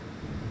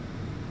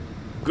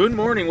Good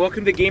morning.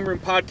 Welcome to Game Room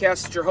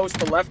Podcast. It's your host,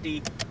 The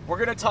Lefty. We're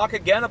going to talk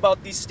again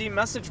about these Steam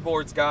message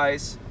boards,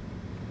 guys.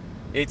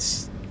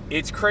 It's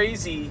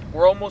crazy.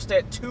 We're almost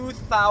at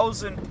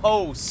 2,000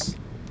 posts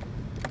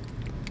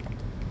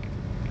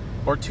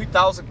or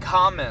 2,000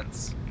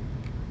 comments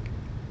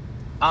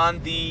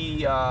on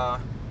the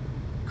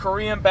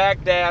Korean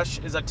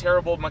backdash is a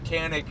terrible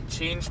mechanic,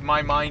 changed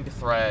my mind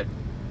thread.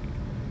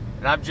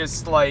 And I'm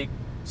just like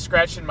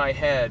scratching my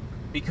head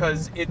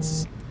because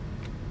it's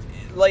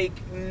like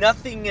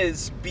nothing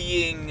is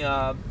being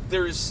how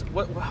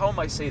am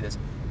I say this?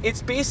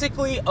 It's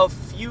basically a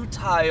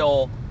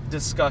futile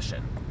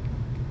discussion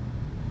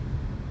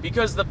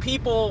because the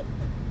people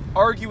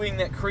arguing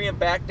that Korean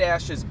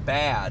backdash is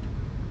bad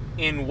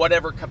in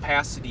whatever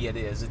capacity it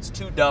is, it's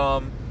too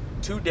dumb,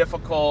 too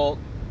difficult,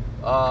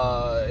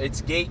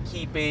 it's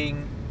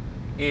gatekeeping,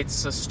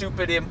 it's a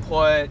stupid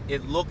input,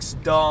 it looks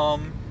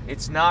dumb,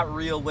 it's not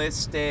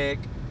realistic,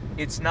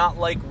 it's not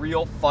like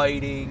real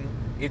fighting,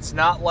 it's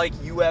not like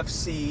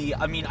UFC.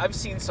 I mean, I've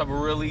seen some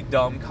really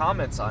dumb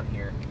comments on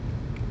here.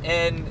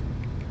 And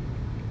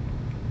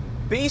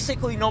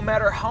basically, no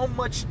matter how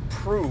much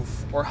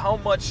proof or how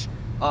much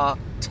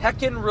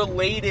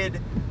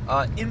Tekken-related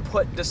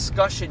input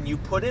discussion you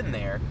put in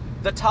there,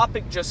 the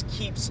topic just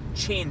keeps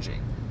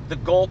changing. The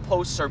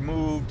goalposts are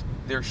moved,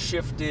 they're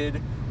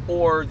shifted,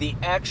 or the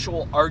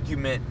actual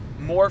argument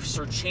morphs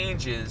or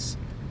changes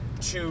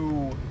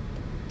to,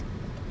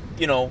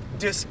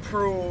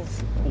 disprove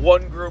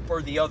one group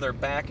or the other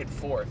back and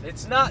forth.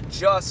 It's not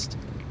just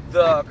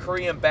the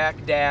Korean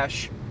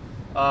backdash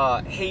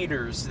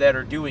haters that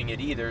are doing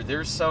it either.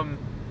 There's some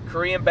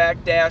Korean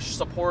backdash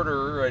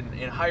supporter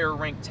and higher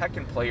ranked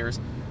Tekken players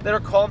that are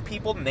calling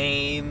people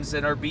names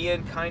and are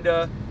being kind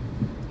of,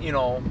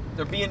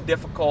 they're being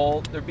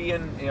difficult, they're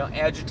being,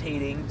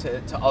 agitating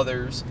to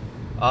others.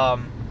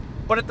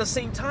 But at the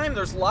same time,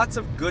 there's lots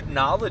of good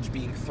knowledge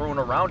being thrown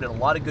around and a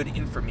lot of good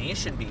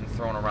information being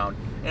thrown around.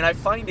 And I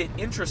find it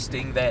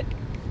interesting that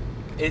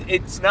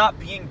it's not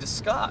being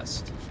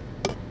discussed.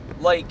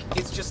 Like,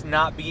 it's just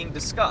not being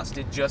discussed.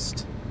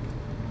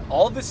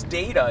 All this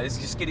data is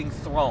just getting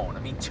thrown. I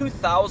mean,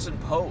 2,000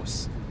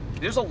 posts.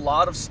 There's a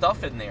lot of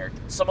stuff in there.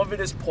 Some of it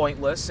is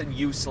pointless and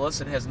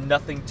useless and has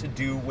nothing to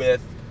do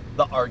with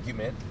the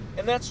argument.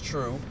 And that's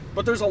true.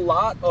 But there's a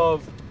lot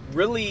of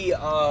really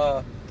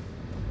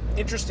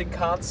interesting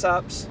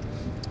concepts,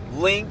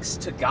 links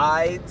to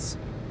guides,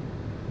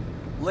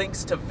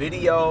 links to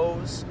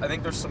videos. I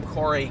think there's some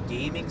Core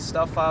gaming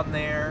stuff on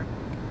there.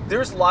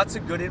 There's lots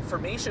of good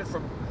information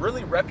from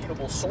really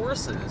reputable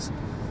sources.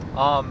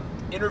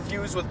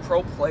 Interviews with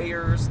pro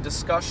players,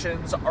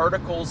 discussions,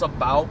 articles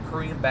about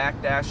Korean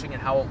backdashing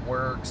and how it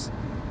works,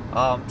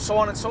 so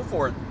on and so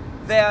forth,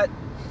 that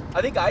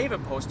I think I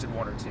even posted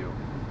one or two,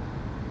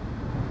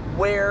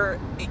 where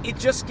it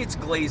just gets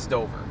glazed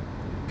over.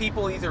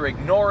 People either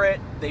ignore it,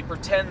 they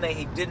pretend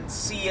they didn't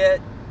see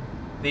it,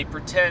 they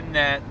pretend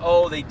that,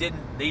 they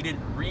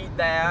didn't read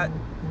that,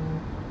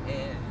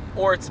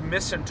 or it's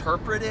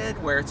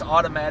misinterpreted, where it's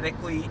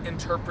automatically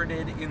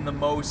interpreted in the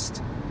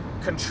most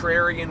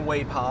contrarian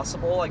way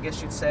possible, I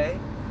guess you'd say,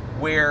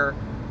 where,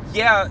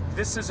 yeah,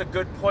 this is a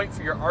good point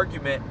for your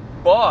argument,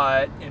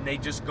 but, and they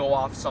just go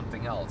off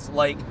something else.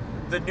 Like,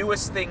 the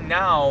newest thing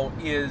now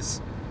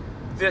is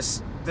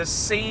the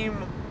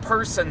same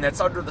person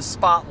that's under the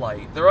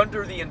spotlight. They're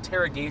under the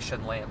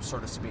interrogation lamp, so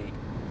to speak.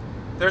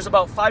 There's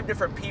about 5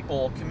 different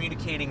people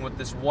communicating with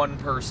this one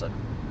person.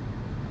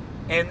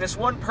 And this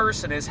one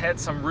person has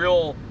had some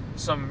real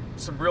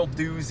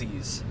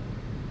doozies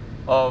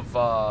of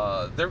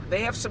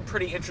they have some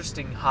pretty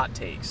interesting hot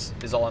takes,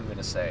 is all I'm going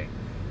to say.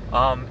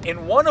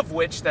 And one of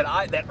which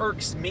that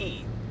irks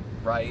me,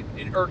 right?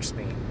 It irks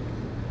me,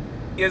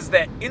 is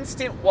that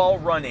instant while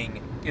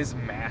running is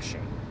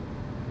mashing.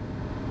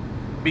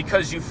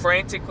 Because you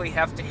frantically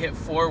have to hit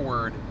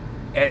forward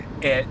at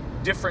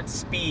different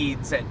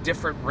speeds, at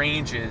different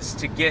ranges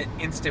to get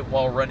instant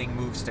while running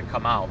moves to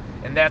come out.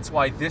 And that's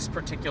why this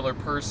particular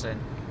person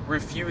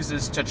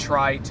refuses to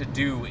try to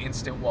do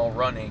instant while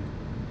running.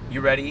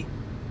 You ready?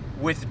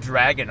 With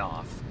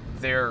Dragunov,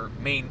 their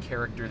main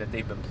character that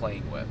they've been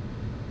playing with.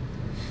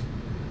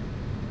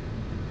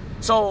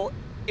 So,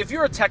 if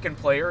you're a Tekken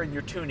player and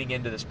you're tuning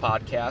into this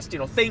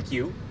podcast, thank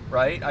you,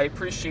 right? I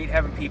appreciate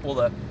having people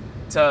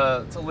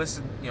to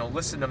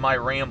listen to my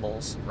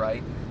rambles,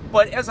 right?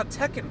 But as a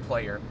Tekken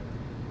player,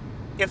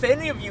 if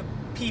any of you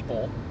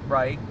people,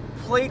 right,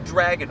 play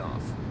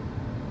Dragunov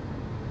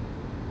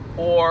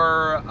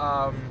or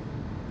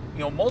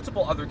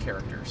multiple other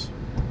characters,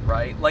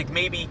 right? Like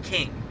maybe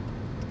King,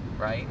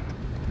 right?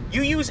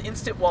 You use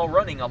instant while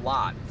running a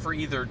lot for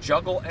either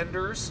juggle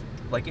enders,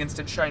 like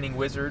instant shining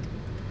wizard,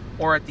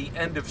 or at the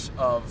end of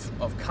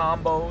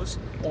combos,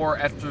 or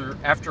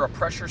after a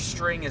pressure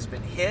string has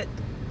been hit,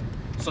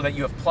 so that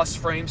you have plus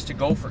frames to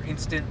go for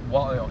instant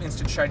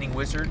shining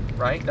wizard,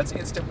 right? That's an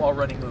instant while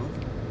running move.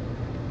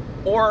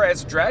 Or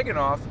as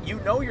Dragunov,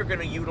 you're going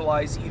to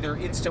utilize either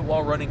instant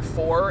while running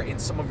 4 in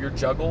some of your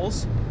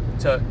juggles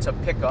to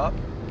pick up,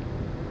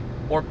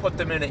 or put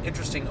them in an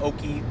interesting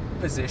Oki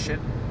position,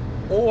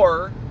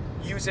 or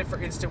use it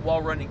for instant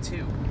wall running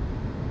too.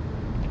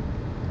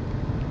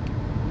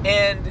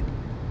 And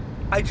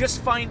I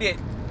just find it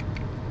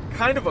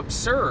kind of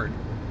absurd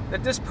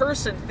that this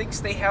person thinks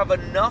they have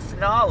enough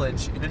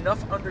knowledge and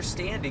enough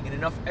understanding and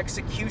enough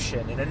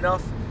execution and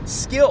enough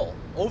skill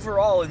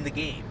overall in the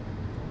game.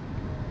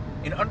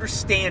 In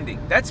understanding,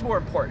 that's more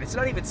important. It's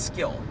not even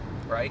skill,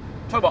 right?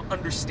 I'm talking about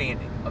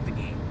understanding of the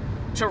game.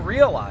 To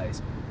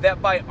realize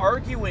that by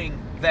arguing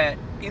that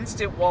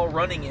instant wall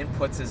running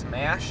inputs is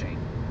mashing,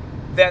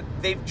 that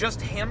they've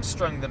just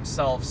hamstrung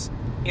themselves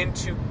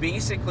into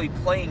basically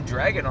playing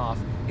Dragunov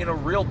in a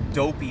real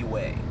dopey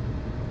way.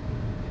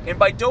 And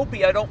by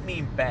dopey, I don't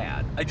mean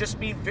bad. I just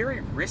mean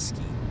very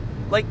risky.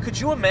 Like, could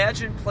you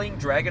imagine playing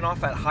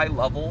Dragunov at high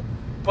level,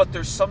 but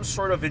there's some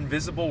sort of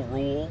invisible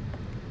rule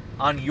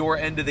on your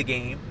end of the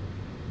game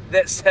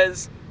that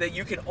says that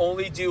you can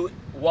only do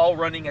wall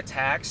running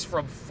attacks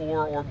from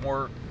 4 or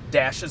more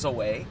dashes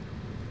away?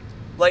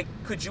 Like,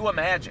 could you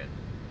imagine?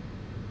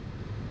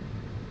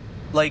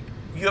 Like,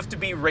 you have to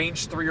be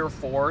range 3 or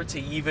 4 to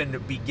even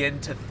begin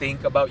to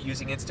think about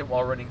using instant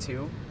wall running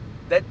too?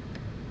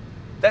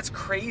 That's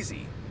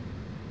crazy.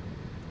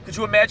 Could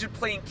you imagine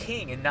playing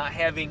King and not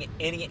having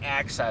any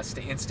access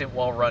to instant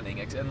wall running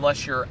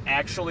unless you're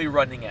actually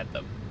running at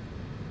them?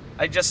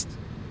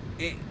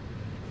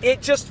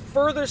 It just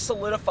further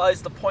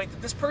solidifies the point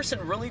that this person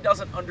really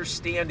doesn't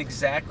understand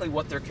exactly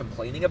what they're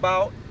complaining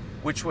about,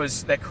 which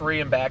was that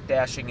Korean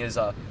backdashing is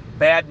a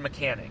bad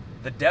mechanic.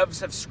 The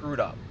devs have screwed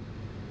up.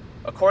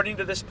 According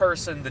to this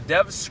person, the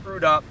devs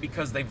screwed up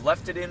because they've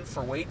left it in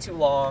for way too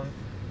long,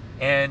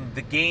 and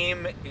the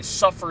game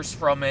suffers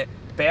from it.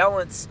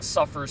 Balance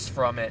suffers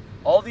from it.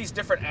 All these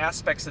different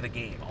aspects of the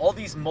game, all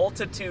these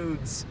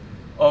multitudes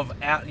of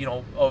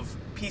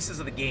pieces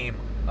of the game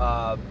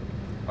are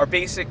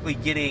basically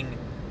getting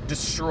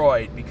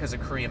destroyed because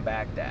of Korean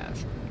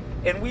backdash.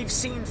 And we've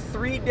seen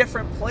 3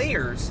 different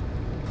players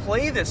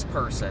play this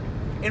person,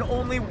 and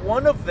only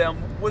one of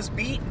them was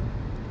beaten.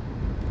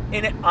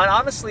 And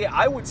honestly,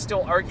 I would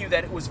still argue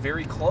that it was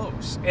very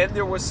close. And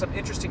there was some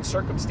interesting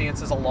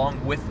circumstances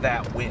along with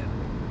that win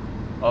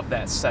of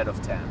that set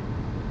of 10.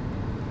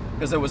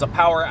 Because there was a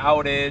power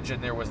outage,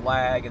 and there was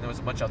lag, and there was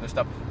a bunch of other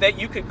stuff that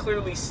you could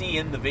clearly see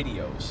in the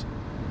videos,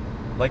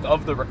 like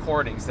of the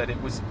recordings, that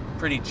it was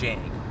pretty jank.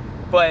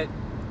 But,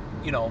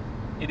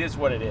 it is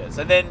what it is.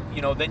 And then,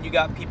 then you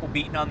got people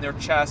beating on their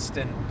chest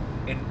and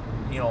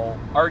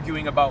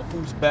arguing about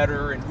who's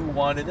better and who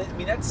won. And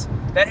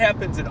that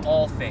happens in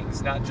all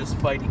things, not just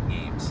fighting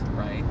games,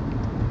 right?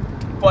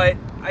 But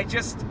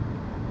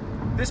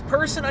this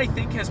person, I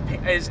think,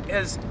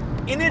 has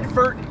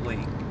inadvertently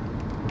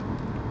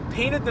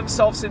painted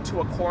themselves into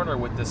a corner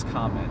with this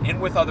comment and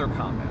with other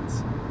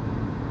comments.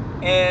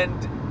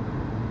 And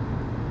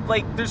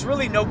there's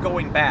really no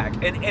going back.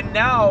 And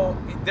now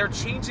they're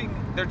changing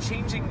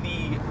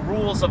the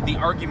rules of the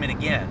argument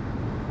again.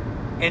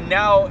 And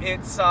now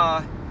it's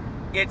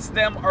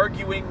them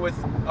arguing with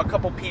a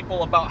couple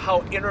people about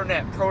how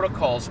internet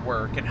protocols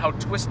work and how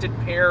twisted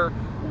pair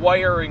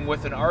wiring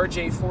with an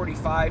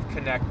RJ45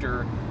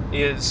 connector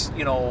is,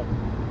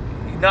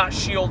 not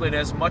shielded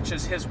as much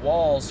as his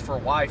walls for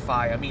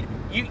Wi-Fi. I mean,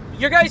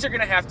 you guys are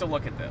going to have to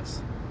look at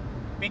this,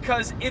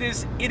 because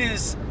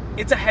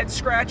it's a head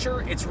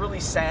scratcher. It's really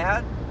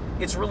sad.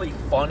 It's really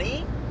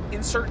funny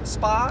in certain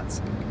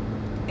spots,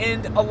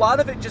 and a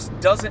lot of it just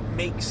doesn't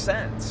make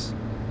sense.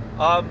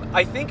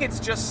 I think it's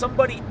just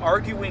somebody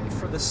arguing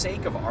for the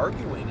sake of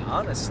arguing,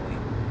 honestly,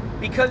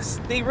 because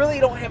they really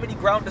don't have any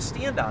ground to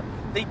stand on.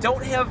 They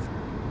don't have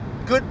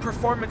good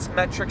performance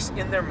metrics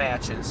in their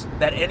matches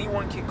that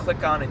anyone can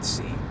click on and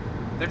see.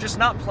 They're just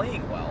not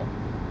playing well.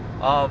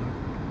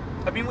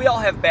 We all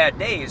have bad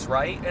days,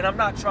 right? And I'm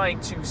not trying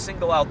to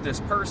single out this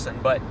person,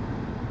 but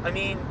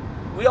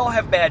we all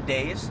have bad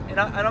days, and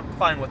I'm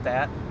fine with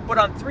that. But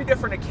on 3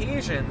 different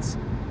occasions,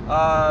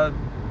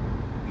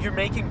 you're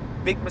making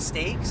big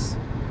mistakes.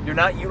 You're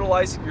not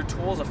utilizing your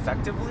tools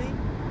effectively.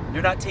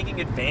 You're not taking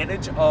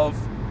advantage of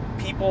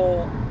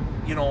people,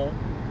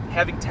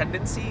 having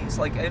tendencies.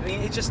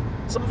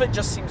 Some of it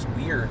just seems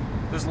weird.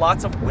 There's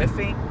lots of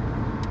whiffing.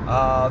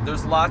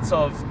 There's lots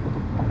of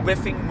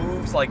whiffing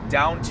moves, like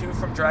down 2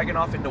 from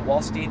Dragunov into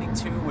wall standing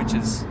 2, which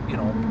is,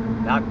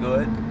 not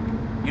good.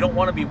 You don't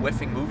want to be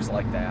whiffing moves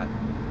like that.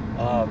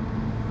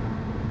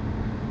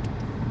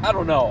 I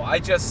don't know. I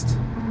just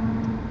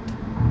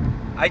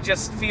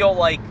feel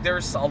like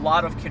there's a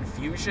lot of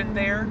confusion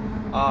there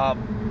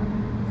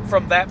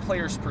from that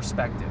player's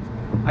perspective.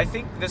 I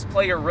think this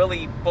player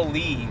really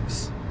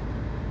believes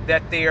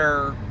that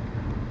they're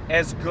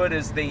as good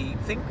as they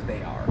think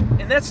they are.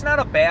 And that's not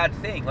a bad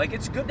thing.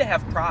 It's good to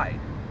have pride,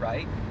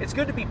 right? It's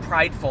good to be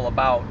prideful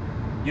about,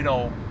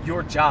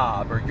 your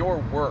job or your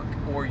work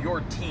or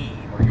your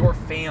team or your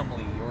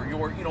family or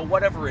your,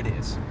 whatever it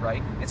is,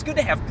 right? It's good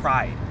to have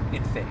pride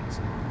in things.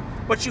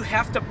 But you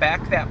have to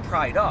back that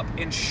pride up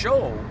and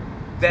show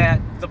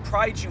that the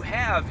pride you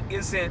have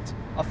isn't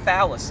a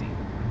fallacy.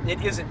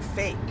 It isn't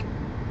fake.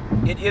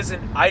 It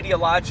isn't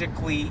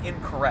ideologically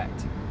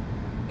incorrect.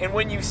 And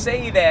when you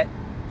say that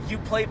you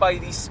play by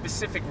these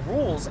specific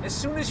rules. As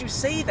soon as you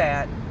say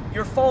that,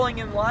 you're falling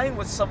in line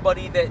with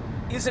somebody that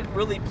isn't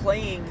really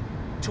playing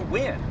to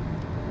win.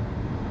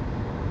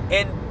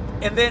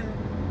 And then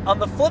on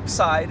the flip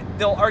side,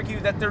 they'll argue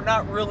that they're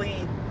not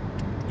really,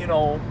 you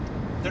know,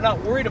 they're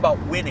not worried about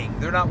winning.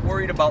 They're not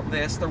worried about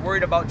this. They're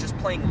worried about just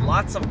playing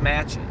lots of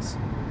matches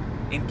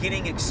and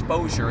getting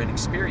exposure and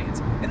experience.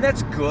 And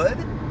that's good,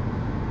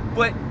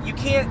 but you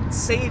can't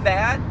say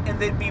that and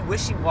then be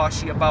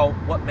wishy-washy about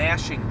what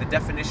mashing, the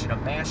definition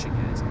of mashing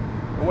is,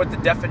 or what the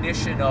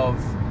definition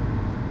of,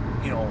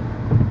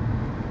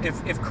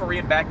 if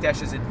Korean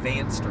backdash is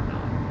advanced or not.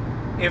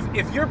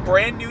 If you're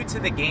brand new to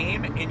the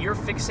game and you're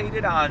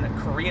fixated on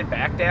Korean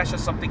backdash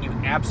as something you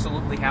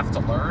absolutely have to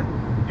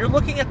learn, you're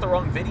looking at the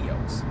wrong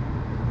videos.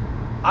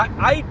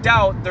 I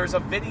doubt there's a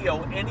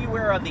video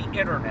anywhere on the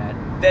internet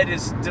that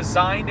is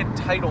designed and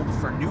titled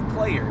for new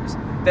players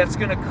that's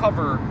going to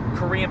cover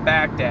Korean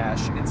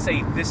backdash and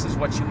say this is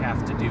what you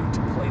have to do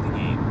to play the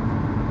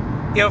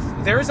game. If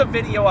there's a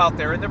video out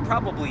there, and there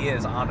probably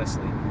is,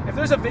 honestly, if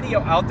there's a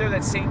video out there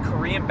that's saying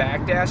Korean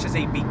backdash is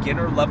a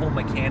beginner level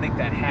mechanic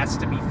that has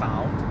to be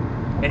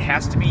found, it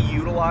has to be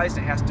utilized,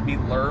 it has to be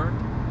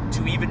learned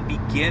to even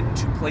begin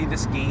to play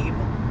this game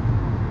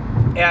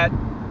at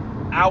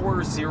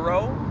hour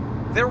zero,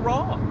 they're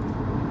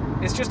wrong.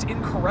 It's just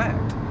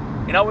incorrect.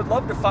 And I would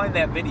love to find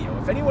that video.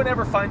 If anyone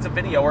ever finds a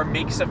video or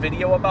makes a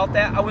video about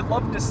that, I would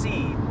love to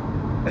see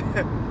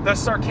the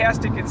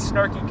sarcastic and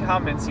snarky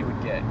comments you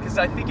would get, because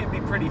I think it'd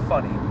be pretty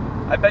funny.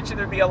 I bet you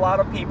there'd be a lot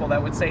of people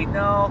that would say,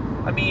 no,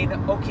 I mean,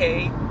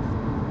 okay,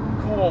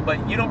 cool,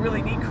 but you don't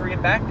really need Korean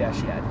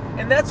backdash yet.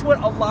 And that's what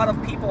a lot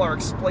of people are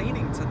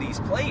explaining to these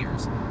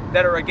players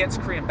that are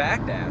against Korean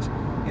backdash,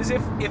 is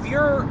if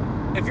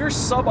you're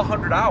sub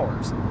 100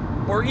 hours,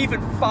 or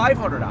even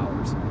 500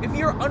 hours, if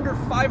you're under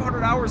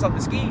 500 hours on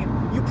this game,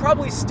 you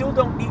probably still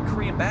don't need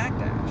Korean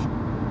backdash.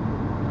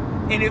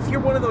 And if you're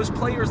one of those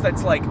players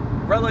that's like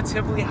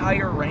relatively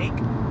higher rank,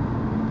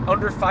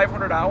 under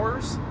 500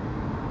 hours,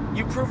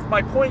 you proved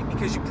my point,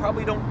 because you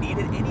probably don't need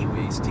it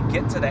anyways to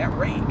get to that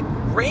rank.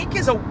 Rank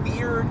is in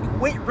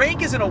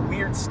a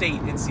weird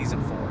state in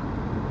Season 4.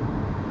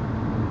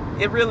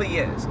 It really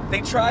is.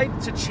 They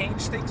tried to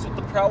change things with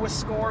the prowess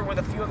score and with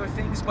a few other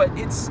things, but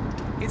it's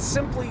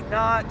simply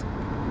not.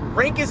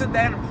 Rank isn't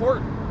that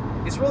important.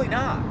 It's really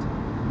not.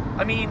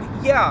 I mean,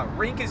 yeah,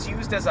 rank is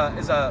used as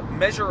a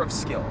measure of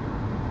skill,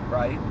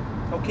 right?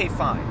 Okay,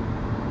 fine.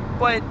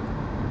 But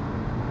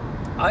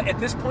at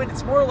this point,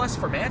 it's more or less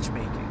for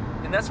matchmaking.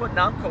 And that's what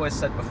Namco has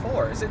said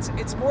before, is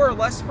it's more or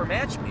less for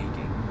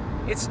matchmaking.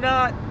 It's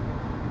not.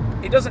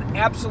 It doesn't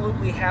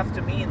absolutely have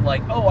to mean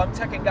like, oh, I'm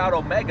Tekken God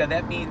Omega,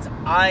 that means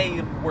I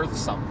am worth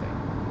something.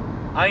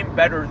 I'm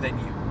better than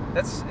you.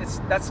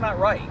 That's not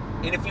right.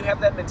 And if you have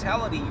that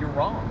mentality, you're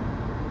wrong.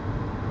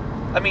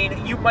 I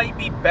mean, you might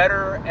be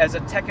better as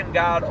a Tekken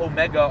God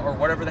Omega, or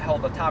whatever the hell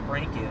the top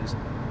rank is.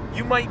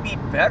 You might be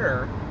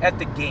better at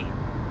the game.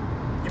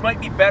 You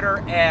might be better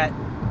at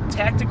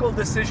tactical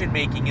decision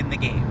making in the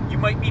game. You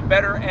might be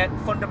better at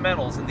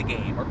fundamentals in the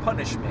game, or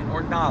punishment,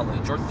 or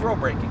knowledge, or throw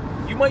breaking.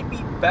 You might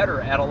be better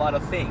at a lot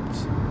of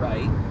things,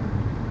 right?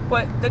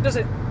 But that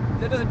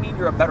doesn't mean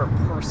you're a better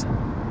person.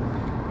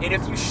 And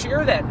if you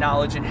share that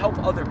knowledge and help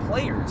other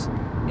players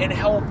and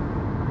help,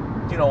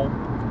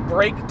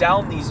 break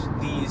down these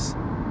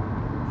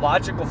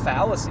logical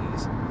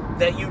fallacies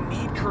that you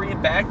need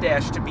Korean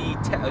backdash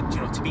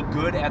to be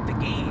good at the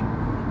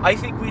game, I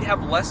think we'd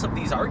have less of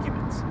these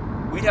arguments.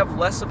 We'd have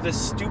less of this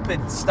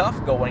stupid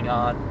stuff going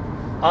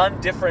on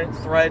different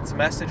threads,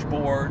 message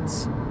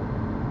boards,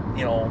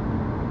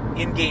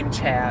 in-game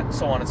chat,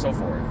 so on and so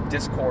forth,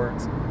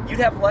 Discords. You'd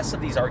have less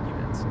of these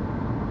arguments.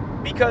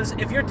 Because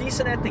if you're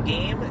decent at the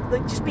game,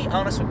 just be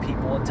honest with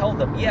people and tell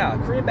them, yeah,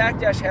 Korean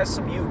backdash has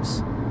some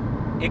use.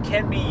 It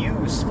can be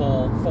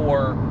useful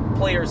for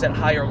players at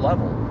higher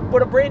level.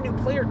 But a brand new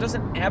player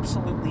doesn't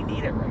absolutely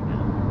need it right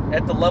now,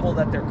 at the level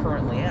that they're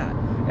currently at.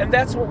 And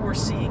that's what we're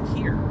seeing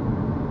here.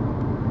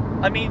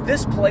 I mean,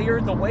 this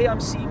player, the way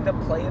I'm seeing them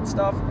play and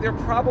stuff, they're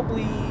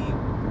probably,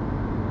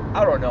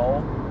 I don't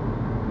know,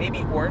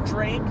 maybe orange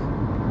rank.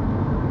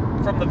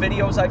 From the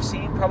videos I've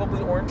seen,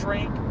 probably orange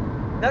rank.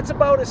 That's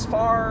about as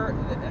far.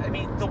 I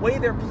mean, the way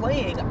they're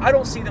playing, I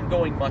don't see them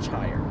going much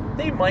higher.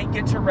 They might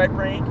get to red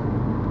rank,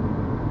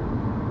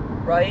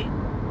 right?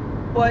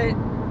 But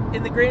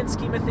in the grand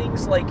scheme of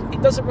things,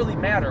 it doesn't really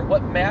matter.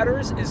 What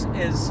matters is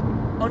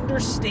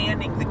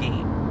understanding the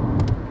game,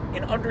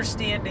 and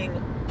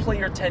understanding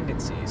player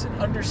tendencies,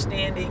 and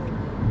understanding,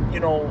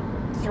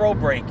 throw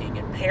breaking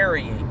and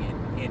parrying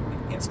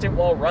and instant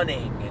wall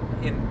running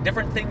and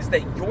different things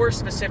that your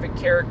specific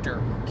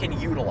character can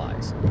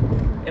utilize.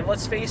 And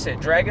let's face it,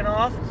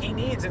 Dragunov, he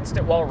needs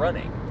instant wall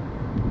running.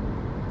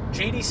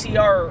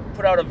 JDCR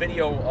put out a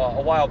video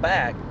a while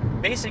back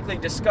basically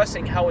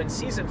discussing how in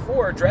Season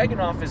 4,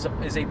 Dragunov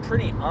is a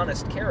pretty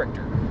honest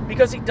character,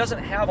 because he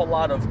doesn't have a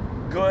lot of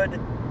good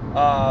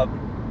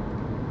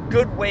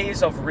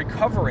ways of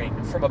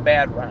recovering from a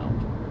bad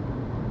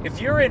round. If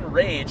you're in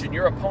rage and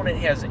your opponent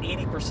has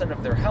 80%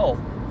 of their health,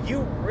 you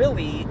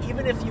really,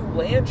 even if you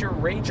land your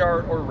rage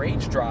art or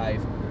rage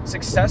drive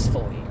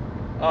successfully,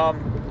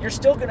 you're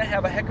still going to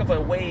have a heck of a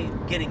way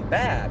getting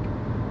back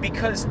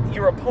because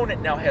your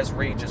opponent now has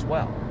rage as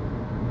well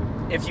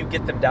if you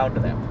get them down to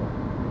that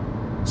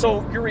point.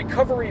 So your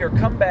recovery or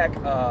comeback,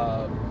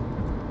 how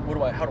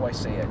do I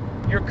say it?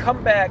 Your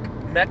comeback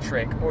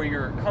metric or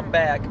your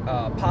comeback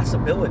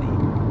possibility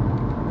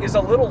is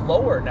a little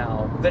lower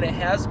now than it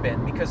has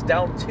been because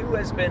down 2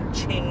 has been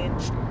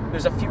changed.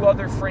 There's a few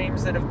other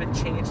frames that have been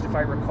changed, if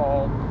I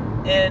recall.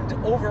 And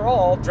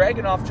overall,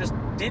 Dragunov just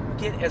didn't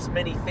get as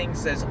many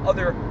things as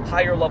other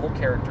higher level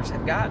characters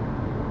had gotten.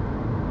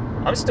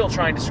 I'm still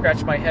trying to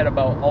scratch my head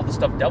about all the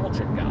stuff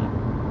Deviljin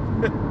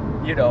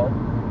got. You know?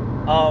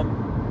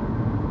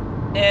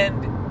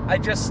 And I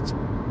just...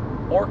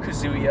 Or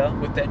Kazuya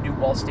with that new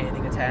wall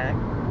standing attack.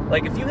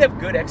 Like, if you have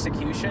good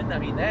execution, I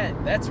mean,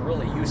 that's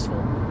really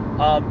useful.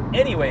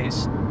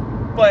 Anyways,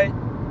 but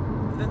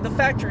the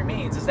fact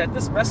remains is that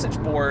this message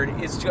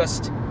board is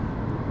just...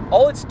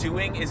 All it's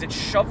doing is it's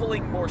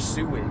shoveling more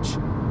sewage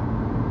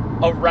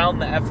around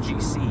the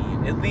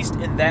FGC, at least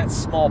in that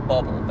small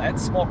bubble, that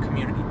small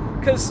community.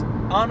 Because,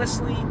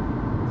 honestly,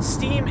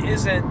 Steam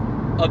isn't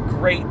a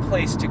great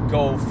place to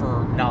go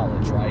for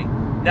knowledge, right?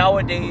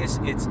 Nowadays,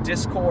 it's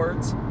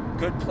Discords,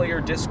 good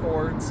player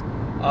Discords,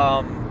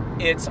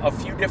 it's a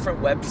few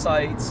different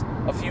websites,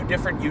 a few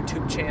different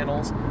YouTube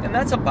channels, and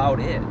that's about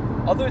it.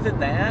 Other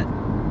than that,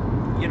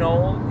 you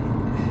know,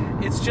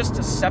 it's just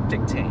a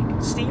septic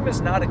tank. Steam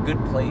is not a good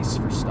place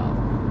for stuff.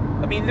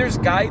 I mean, there's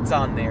guides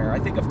on there. I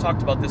think I've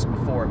talked about this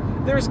before.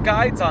 There's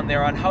guides on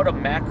there on how to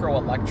macro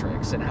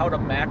electrics and how to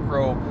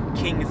macro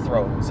king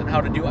throws and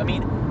how to do... I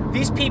mean,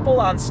 these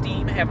people on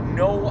Steam have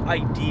no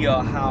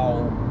idea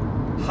how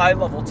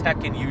high-level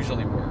Tekken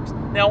usually works.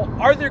 Now,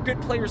 are there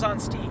good players on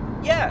Steam?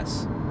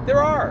 Yes,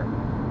 there are.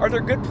 Are there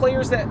good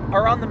players that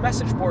are on the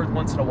message board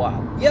once in a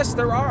while? Yes,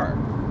 there are.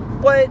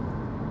 But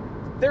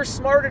they're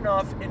smart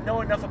enough and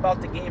know enough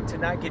about the game to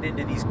not get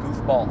into these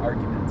goofball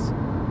arguments.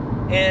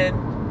 And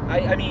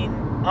I mean,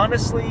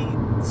 honestly,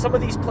 some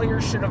of these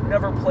players should have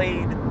never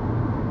played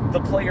the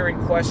player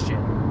in question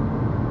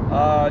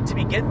to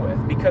begin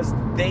with, because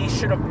they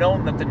should have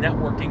known that the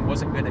networking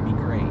wasn't going to be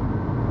great.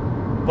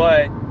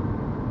 But,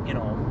 you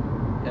know,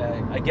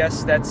 I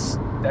guess that's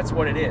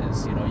what it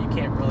is. You know, you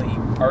can't really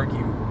argue.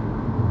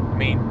 I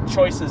mean,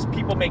 choices,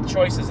 people make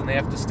choices and they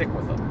have to stick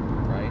with them,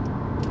 right?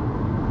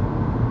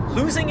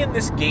 Losing in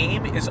this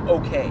game is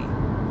okay.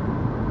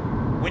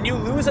 When you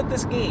lose at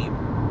this game,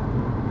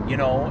 you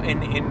know,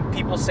 and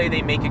people say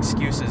they make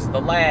excuses.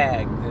 The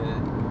lag,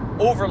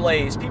 the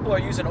overlays, people are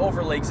using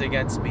overlays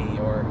against me,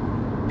 or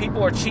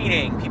people are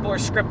cheating, people are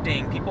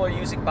scripting, people are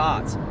using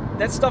bots.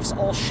 That stuff's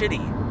all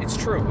shitty. It's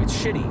true, it's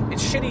shitty.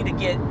 It's shitty to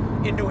get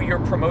into your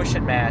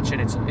promotion match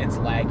and it's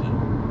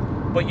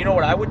laggy. But you know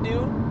what I would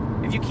do?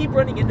 If you keep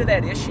running into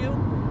that issue,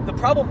 the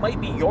problem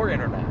might be your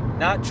internet,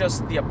 not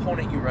just the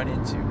opponent you run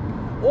into.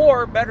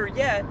 Or, better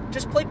yet,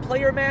 just play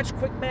player match,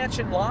 quick match,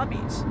 and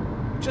lobbies.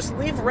 Just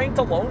leave ranked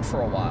alone for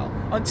a while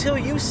until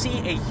you see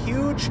a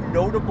huge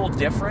notable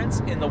difference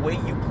in the way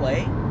you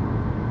play,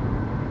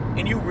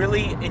 and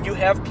you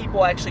have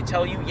people actually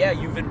tell you, yeah,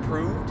 you've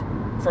improved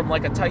from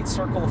like a tight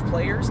circle of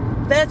players.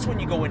 That's when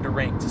you go into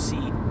ranked to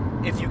see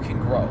if you can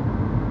grow.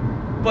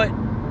 But,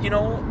 you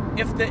know,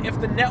 if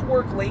the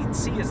network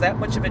latency is that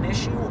much of an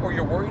issue, or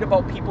you're worried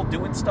about people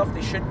doing stuff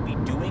they shouldn't be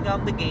doing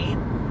on the game,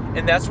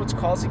 and that's what's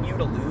causing you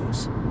to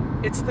lose,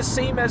 it's the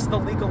same as the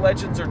League of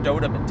Legends or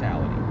Dota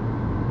mentality.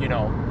 You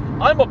know,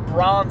 I'm a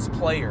bronze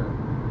player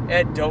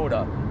at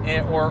Dota,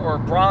 or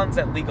bronze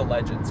at League of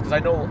Legends, because I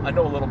know a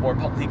little more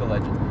about League of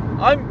Legends.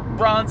 I'm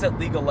bronze at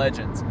League of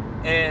Legends,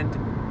 and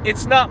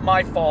it's not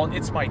my fault,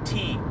 it's my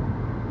team.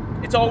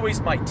 It's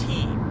always my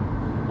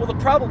team. Well, the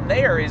problem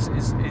there is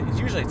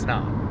usually it's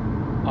not.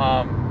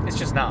 It's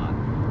just not.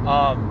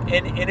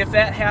 And if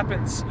that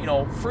happens, you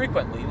know,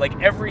 frequently,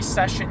 like every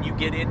session you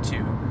get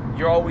into,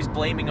 you're always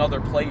blaming other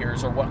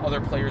players or what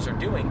other players are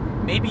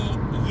doing, maybe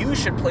you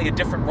should play a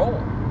different role.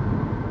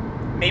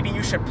 Maybe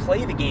you should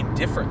play the game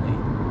differently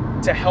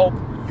to help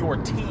your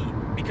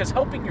team, because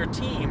helping your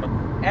team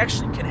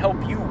actually can help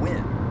you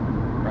win,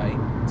 right?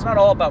 It's not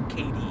all about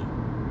KD,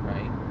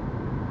 right?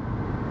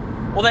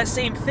 Well, that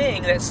same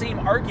thing, that same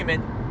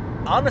argument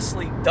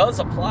honestly does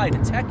apply to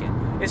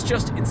Tekken. It's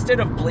just, instead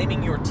of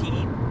blaming your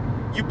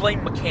team, you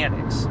blame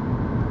mechanics.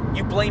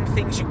 You blame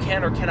things you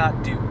can or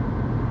cannot do.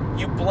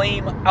 You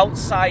blame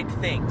outside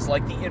things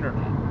like the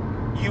internet.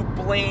 You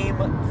blame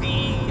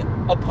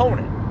the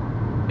opponent.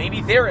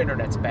 Maybe their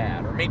internet's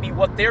bad, or maybe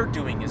what they're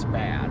doing is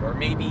bad, or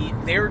maybe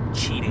they're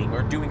cheating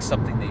or doing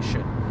something they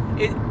shouldn't.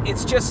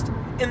 It's just,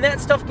 and that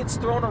stuff gets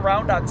thrown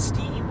around on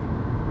Steam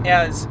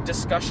as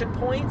discussion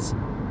points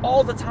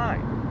all the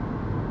time.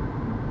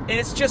 And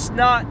it's just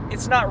not,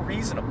 it's not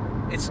reasonable.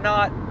 It's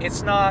not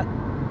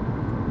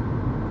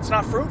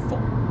fruitful.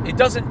 It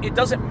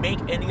doesn't make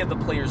any of the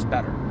players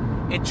better.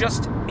 It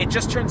just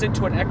turns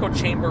into an echo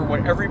chamber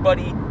where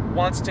everybody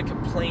wants to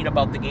complain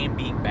about the game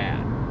being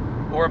bad,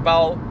 or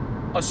about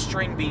a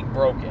string being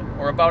broken,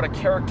 or about a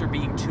character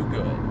being too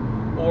good,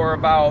 or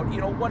about,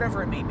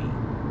 whatever it may be.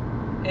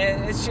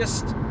 And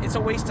it's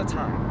a waste of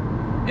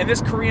time. And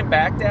this Korean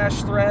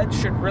backdash thread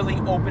should really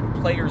open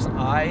players'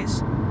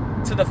 eyes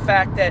to the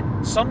fact that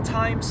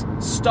sometimes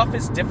stuff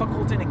is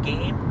difficult in a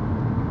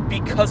game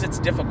because it's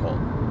difficult.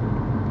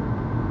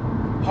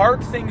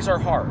 Hard things are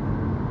hard.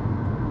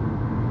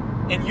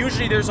 And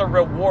usually there's a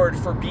reward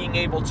for being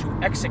able to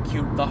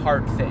execute the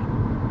hard thing.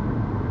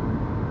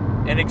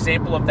 An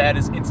example of that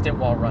is instant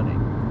wall running.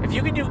 If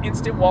you can do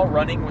instant wall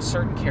running with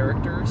certain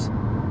characters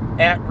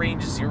at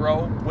range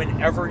 0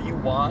 whenever you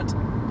want,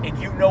 and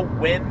you know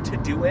when to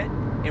do it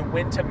and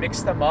when to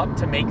mix them up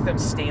to make them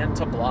stand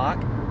to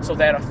block so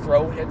that a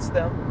throw hits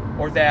them,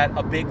 or that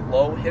a big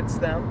low hits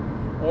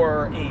them,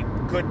 or a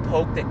good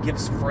poke that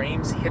gives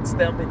frames hits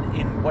them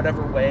in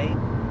whatever way,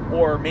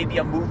 or maybe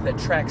a move that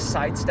tracks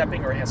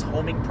sidestepping or has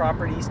homing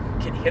properties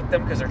can hit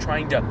them because they're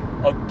trying to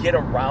get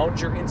around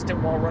your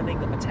instant wall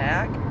running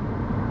attack,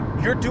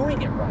 you're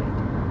doing it right.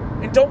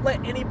 And don't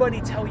let anybody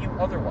tell you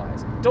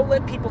otherwise. Don't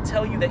let people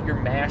tell you that you're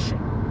mashing.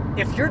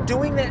 If you're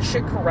doing that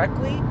shit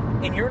correctly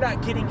and you're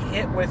not getting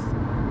hit with,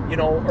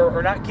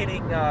 or not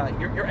getting,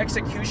 your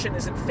execution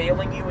isn't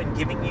failing you and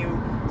giving you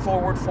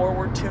forward 2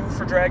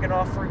 for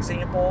Dragunov, for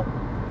example,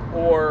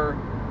 or,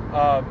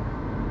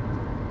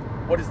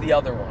 what is the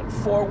other one?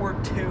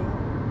 Forward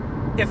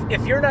 2.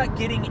 If you're not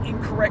getting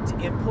incorrect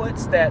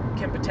inputs that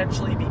can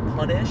potentially be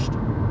punished,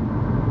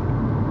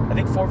 I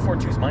think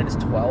forward 2 is minus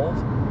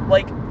 12.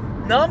 Like,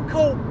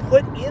 Namco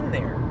put in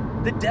there,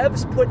 the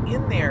devs put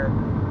in there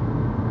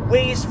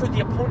ways for the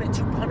opponent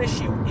to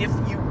punish you if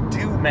you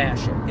do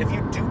mash it, if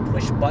you do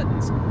push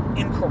buttons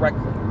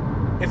incorrectly,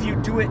 if you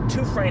do it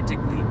too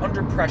frantically,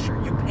 under pressure,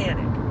 you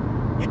panic,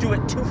 you do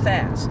it too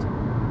fast.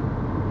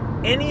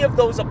 Any of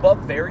those above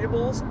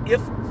variables,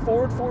 if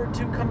forward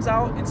 2 comes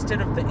out instead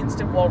of the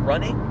instant wall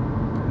running,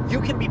 you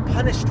can be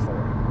punished for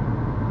it.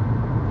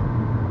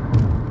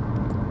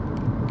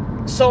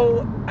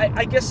 So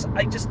I guess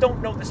I just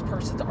don't know this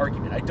person's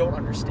argument. I don't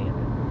understand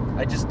it.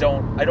 I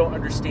don't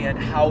understand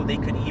how they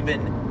could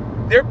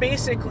even... They're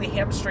basically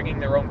hamstringing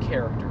their own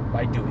character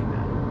by doing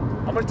that.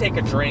 I'm going to take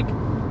a drink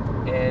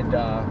and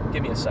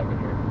give me a second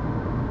here.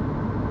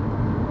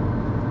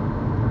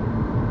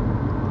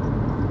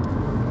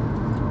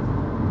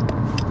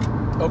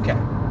 Okay.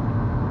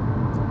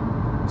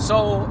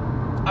 So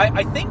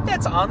I think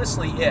that's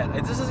honestly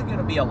it. This isn't going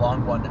to be a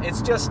long one.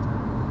 It's just...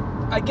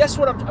 I guess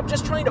what I'm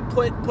just trying to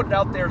put it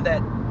out there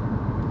that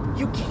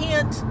you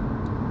can't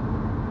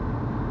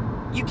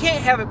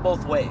have it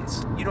both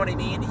ways. You know what I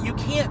mean? You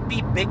can't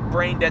be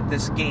big-brained at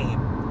this game,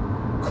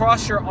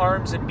 cross your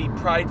arms and be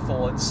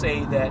prideful and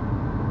say that,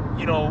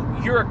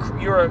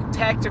 you're a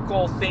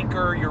tactical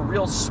thinker, you're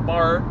real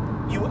smart,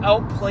 you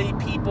outplay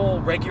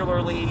people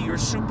regularly, you're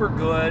super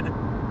good,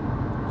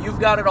 you've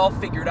got it all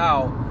figured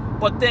out,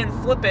 but then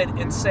flip it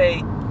and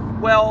say,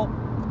 well,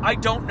 I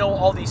don't know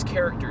all these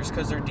characters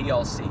because they're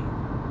DLC.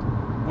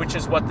 Which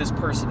is what this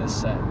person has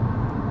said.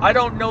 I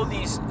don't know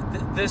this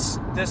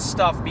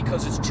stuff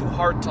because it's too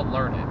hard to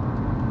learn it.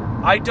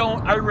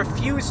 I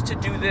refuse to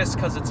do this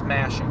because it's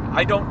mashing.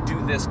 I don't do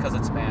this because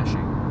it's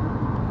mashing.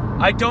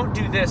 I don't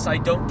do this, I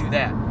don't do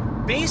that.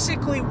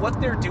 Basically what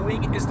they're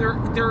doing is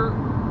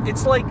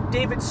it's like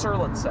David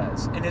Serlin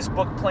says in his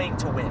book Playing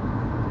to Win.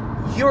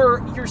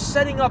 You're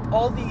setting up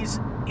all these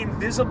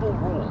invisible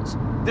rules.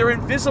 They're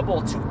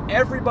invisible to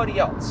everybody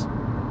else.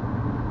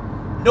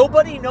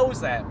 Nobody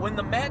knows that. When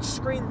the match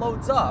screen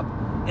loads up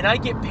and I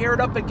get paired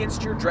up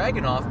against your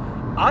Dragunov,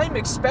 I'm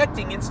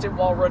expecting instant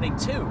wall running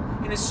too.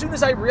 And as soon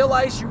as I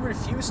realize you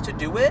refuse to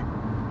do it,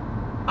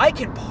 I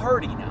can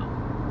party now.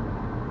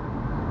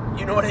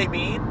 You know what I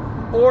mean?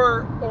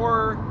 Or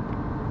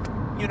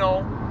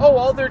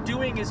all they're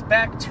doing is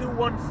back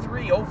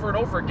 2-1-3 over and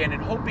over again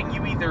and hoping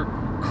you either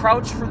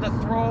crouch for the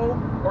throw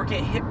or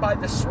get hit by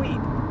the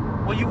sweep.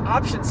 Well, you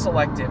option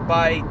select it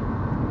by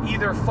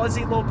either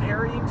fuzzy low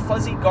parrying,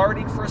 fuzzy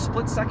guarding for a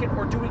split second,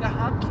 or doing a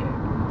hop kick.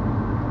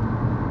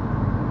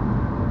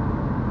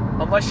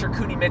 Unless you're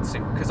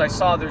Kunimitsu, because I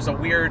saw there's a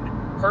weird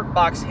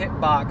hurtbox,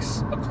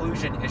 hitbox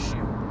occlusion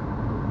issue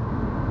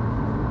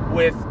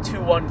with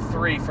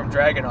 2-1-3 from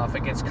Dragunov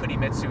against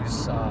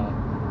Kunimitsu's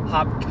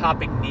hop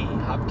kick knee.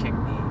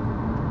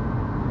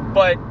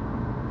 But,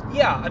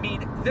 yeah, I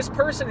mean, this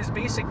person has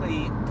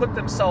basically put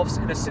themselves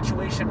in a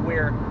situation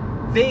where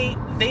they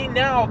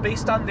now,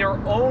 based on their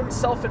own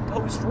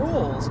self-imposed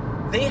rules,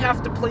 they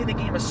have to play the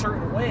game a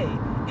certain way,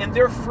 and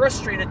they're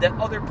frustrated that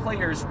other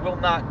players will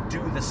not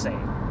do the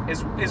same,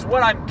 is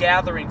what I'm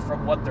gathering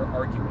from what they're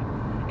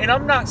arguing. And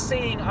I'm not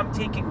saying I'm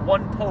taking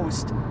one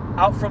post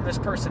out from this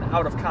person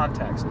out of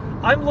context.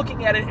 I'm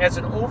looking at it as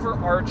an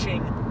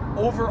overarching,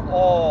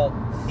 overall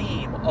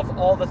theme of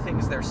all the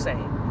things they're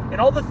saying. And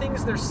all the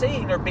things they're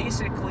saying are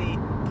basically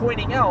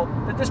pointing out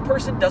that this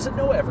person doesn't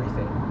know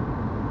everything.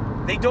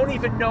 They don't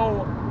even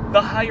know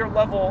the higher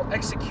level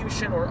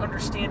execution or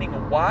understanding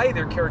of why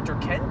their character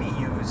can be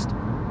used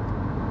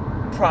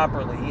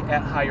properly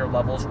at higher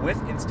levels with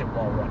instant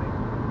wall running.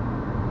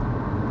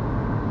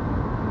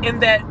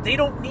 and that they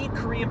don't need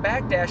Korean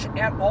backdash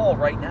at all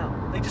right now.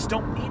 They just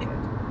don't need it.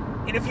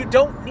 And if you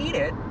don't need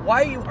it,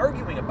 why are you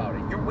arguing about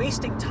it? You're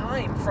wasting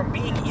time from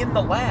being in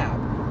the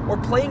lab or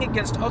playing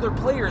against other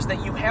players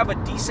that you have a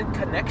decent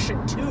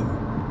connection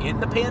to in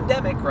the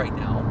pandemic right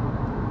now.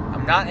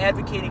 I'm not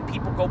advocating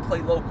people go play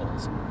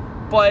locals,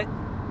 but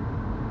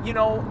you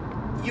know,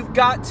 you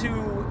gotta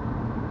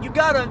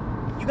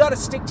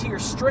stick to your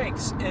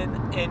strengths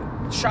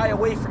and shy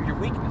away from your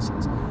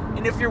weaknesses.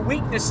 And if your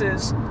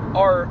weaknesses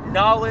are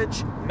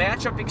knowledge,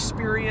 matchup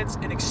experience,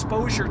 and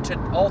exposure to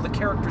all the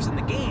characters in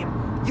the game,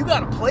 you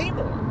gotta play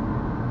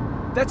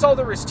more. That's all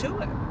there is to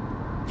it.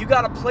 You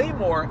gotta play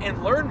more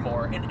and learn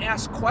more and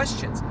ask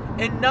questions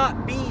and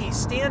not be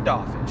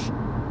standoffish,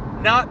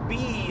 not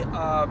be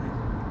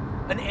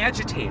an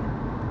agitator,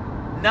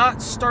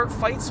 not start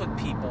fights with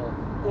people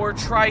or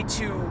try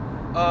to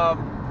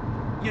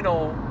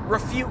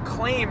refute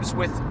claims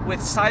with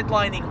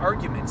sidelining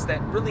arguments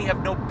that really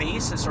have no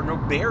basis or no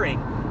bearing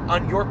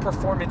on your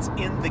performance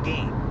in the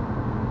game.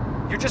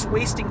 You're just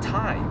wasting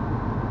time.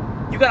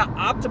 You gotta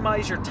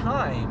optimize your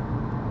time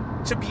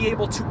to be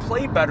able to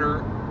play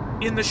better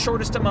in the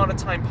shortest amount of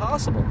time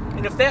possible.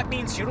 And if that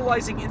means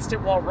utilizing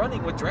instant while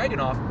running with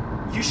Dragunov,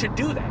 you should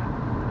do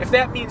that. If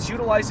that means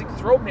utilizing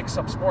throw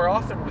mix-ups more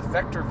often with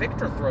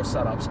Vector-Victor throw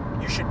setups,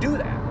 you should do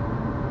that.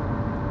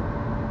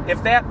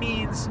 If that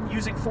means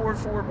using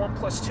forward-forward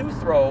 1+2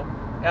 throw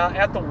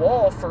at the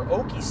wall for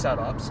Oki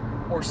setups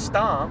or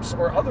stomps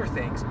or other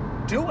things,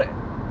 do it.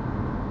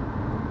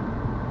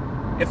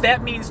 If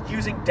that means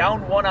using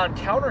down one on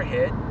counter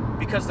hit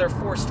because they're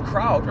forced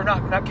crouch, or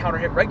not counter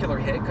hit, regular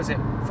hit because it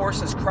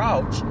forces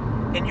crouch,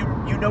 and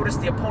you notice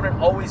the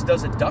opponent always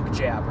does a duck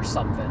jab or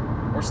something,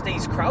 or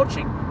stays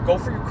crouching, go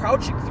for your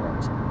crouching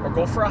throws, or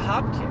go for a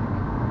hop kick.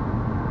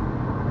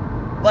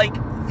 Like,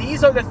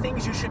 these are the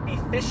things you should be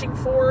fishing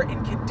for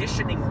and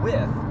conditioning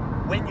with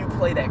when you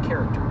play that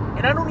character.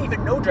 And I don't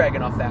even know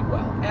Dragunov that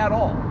well, at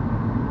all.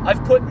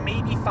 I've put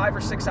maybe 5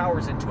 or 6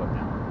 hours into him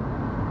now.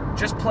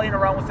 Just playing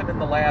around with him in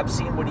the lab,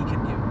 seeing what he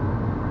can do.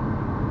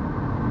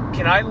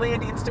 Can I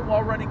land instant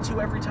while running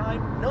 2 every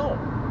time? No.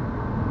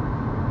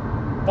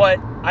 But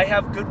I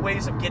have good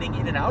ways of getting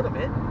in and out of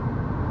it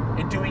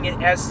and doing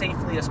it as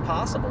safely as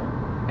possible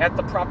at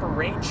the proper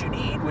range you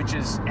need, which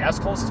is as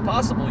close as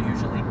possible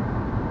usually.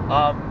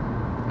 I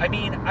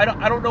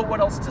don't know what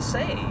else to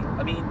say.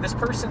 I mean, this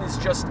person is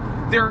just,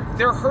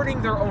 they're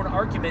hurting their own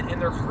argument and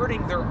they're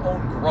hurting their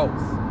own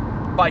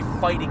growth by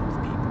fighting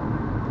with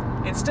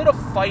people. Instead of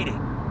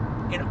fighting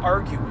and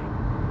arguing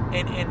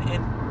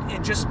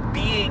and just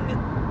being,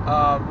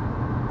 I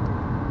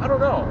don't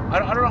know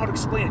how to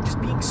explain it,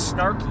 just being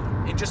snarky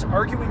and just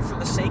arguing for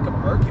the sake of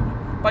arguing.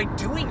 By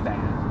doing that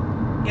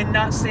and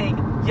not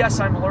saying, yes,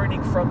 I'm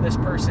learning from this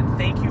person,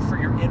 thank you for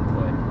your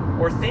input,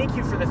 or thank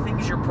you for the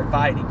things you're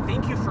providing,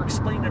 thank you for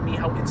explaining to me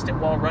how instant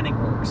wall running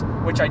works,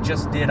 which I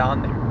just did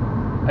on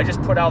there. I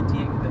just put out the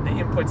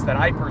inputs that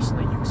I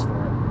personally use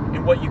for it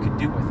and what you can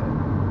do with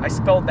it. I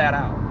spelled that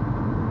out.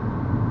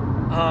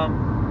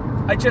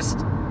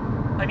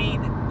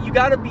 You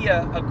gotta be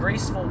a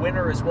graceful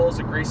winner as well as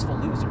a graceful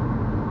loser.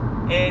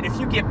 And if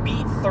you get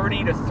beat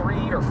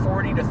 30-3 or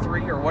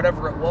 40-3 or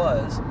whatever it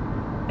was,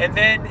 and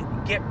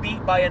then get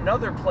beat by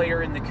another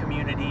player in the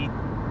community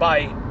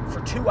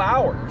for 2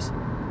 hours,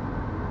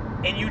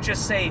 and you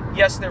just say,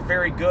 yes, they're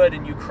very good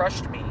and you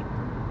crushed me,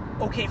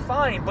 okay,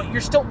 fine, but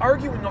you're still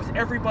arguing with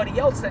everybody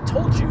else that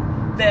told you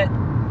that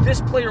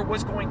this player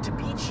was going to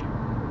beat you.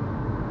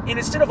 And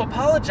instead of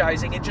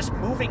apologizing and just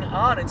moving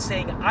on and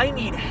saying, I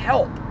need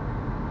help,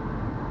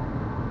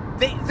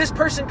 this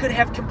person could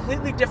have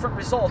completely different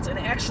results and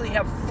actually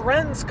have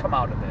friends come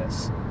out of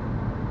this.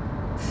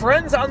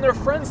 Friends on their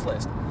friends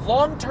list.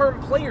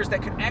 Long-term players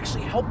that could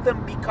actually help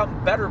them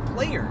become better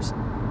players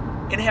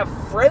and have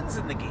friends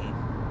in the game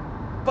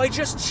by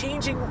just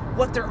changing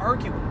what they're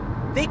arguing.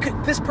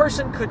 This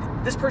person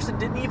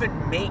didn't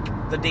even make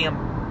the damn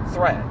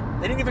thread.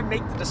 They didn't even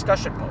make the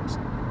discussion post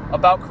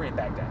about Korean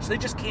backdash. They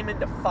just came in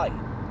to fight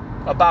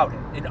about it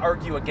and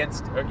argue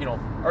against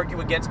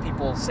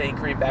people saying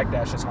Korean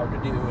backdash is hard to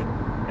do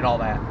and all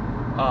that.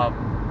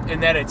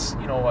 And that it's,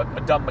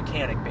 a dumb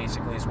mechanic,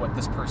 basically, is what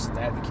this person's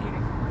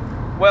advocating.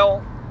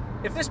 Well,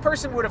 if this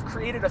person would have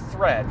created a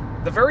thread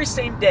the very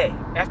same day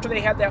after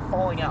they had that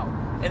falling out,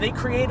 and they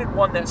created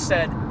one that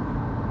said,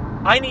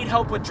 I need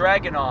help with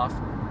Dragunov,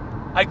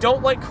 I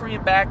don't like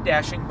Korean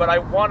backdashing, but I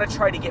want to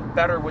try to get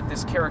better with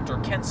this character,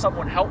 can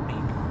someone help me?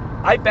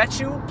 I bet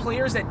you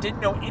players that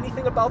didn't know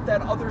anything about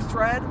that other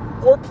thread,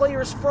 or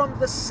players from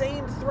the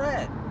same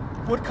thread,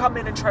 would come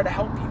in and try to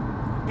help you.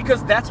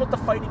 Because that's what the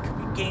fighting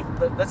game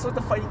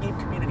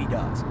community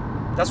does.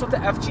 That's what the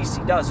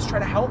FGC does, is try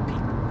to help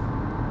people.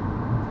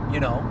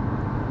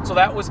 So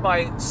that was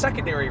my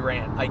secondary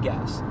rant, I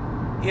guess,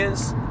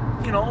 is,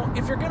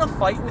 if you're going to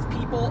fight with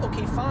people,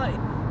 okay, fine.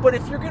 But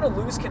if you're going to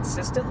lose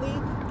consistently,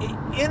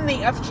 in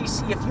the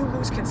FGC, if you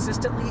lose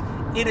consistently,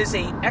 it is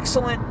an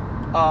excellent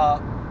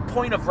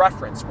point of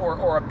reference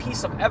or a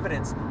piece of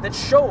evidence that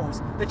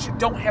shows that you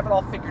don't have it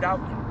all figured out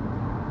yet.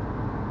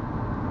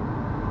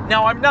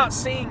 Now, I'm not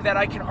saying that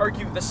I can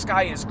argue the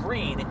sky is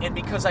green, and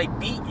because I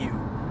beat you,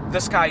 the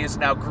sky is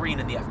now green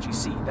in the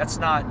FGC. That's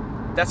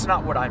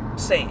not what I'm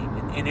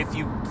saying. And if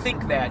you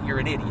think that, you're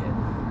an idiot.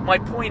 My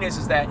point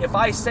is that if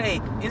I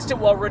say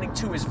instant wall running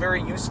 2 is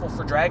very useful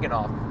for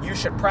Dragunov, you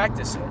should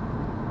practice it,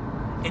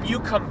 and you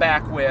come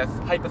back with,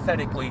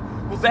 hypothetically,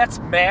 well, that's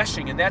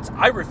mashing, and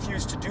I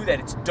refuse to do that,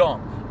 it's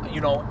dumb,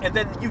 and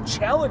then you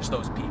challenge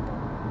those people.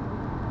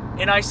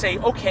 And I say,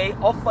 okay,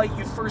 I'll fight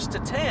you first to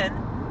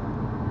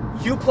 10,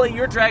 you play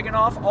your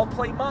Dragunov, I'll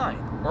play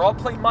mine. Or I'll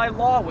play my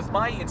law with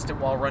my instant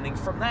wall running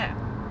from that.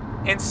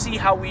 And see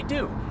how we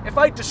do. If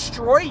I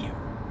destroy you,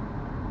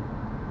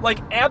 like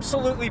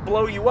absolutely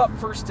blow you up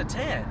first to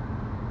 10,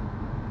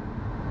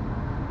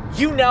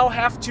 you now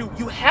have to,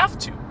 you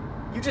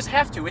just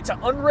have to. It's an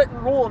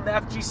unwritten rule in the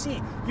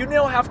FGC. You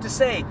now have to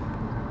say,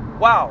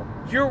 wow,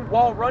 your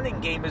wall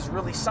running game is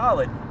really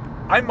solid.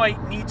 I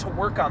might need to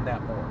work on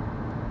that more.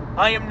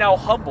 I am now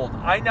humbled.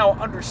 I now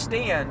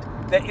understand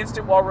that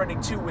instant wall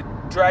running 2 with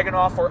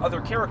Dragunov or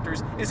other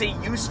characters is a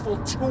useful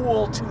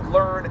tool to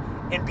learn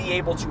and be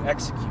able to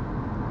execute.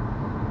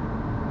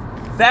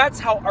 That's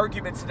how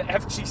arguments in the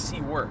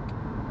FGC work.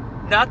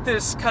 Not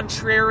this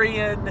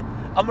contrarian,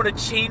 I'm going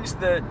to change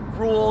the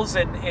rules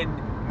and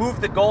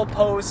move the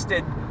goalpost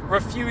and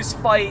refuse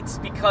fights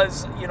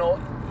because,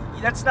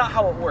 that's not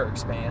how it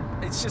works,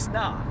 man. It's just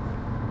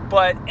not.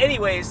 But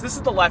anyways, this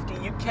is The Lefty.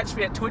 You can catch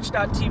me at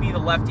twitch.tv, The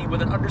Lefty,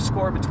 with an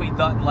underscore between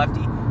the and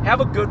lefty. Have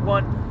a good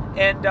one.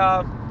 And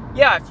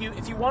yeah,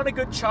 if you want a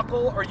good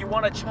chuckle or you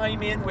want to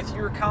chime in with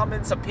your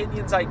comments,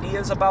 opinions,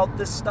 ideas about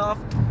this stuff,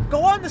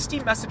 go on the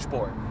Steam message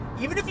board.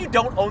 Even if you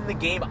don't own the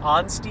game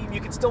on Steam,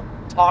 you can still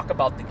talk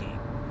about the game.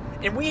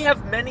 And we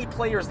have many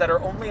players that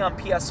are only on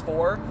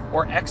PS4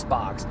 or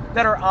Xbox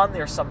that are on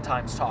there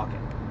sometimes talking.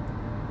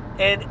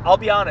 And I'll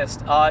be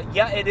honest,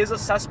 yeah, it is a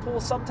cesspool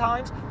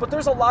sometimes, but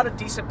there's a lot of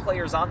decent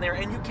players on there,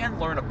 and you can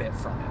learn a bit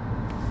from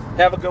it.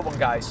 Have a good one,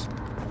 guys.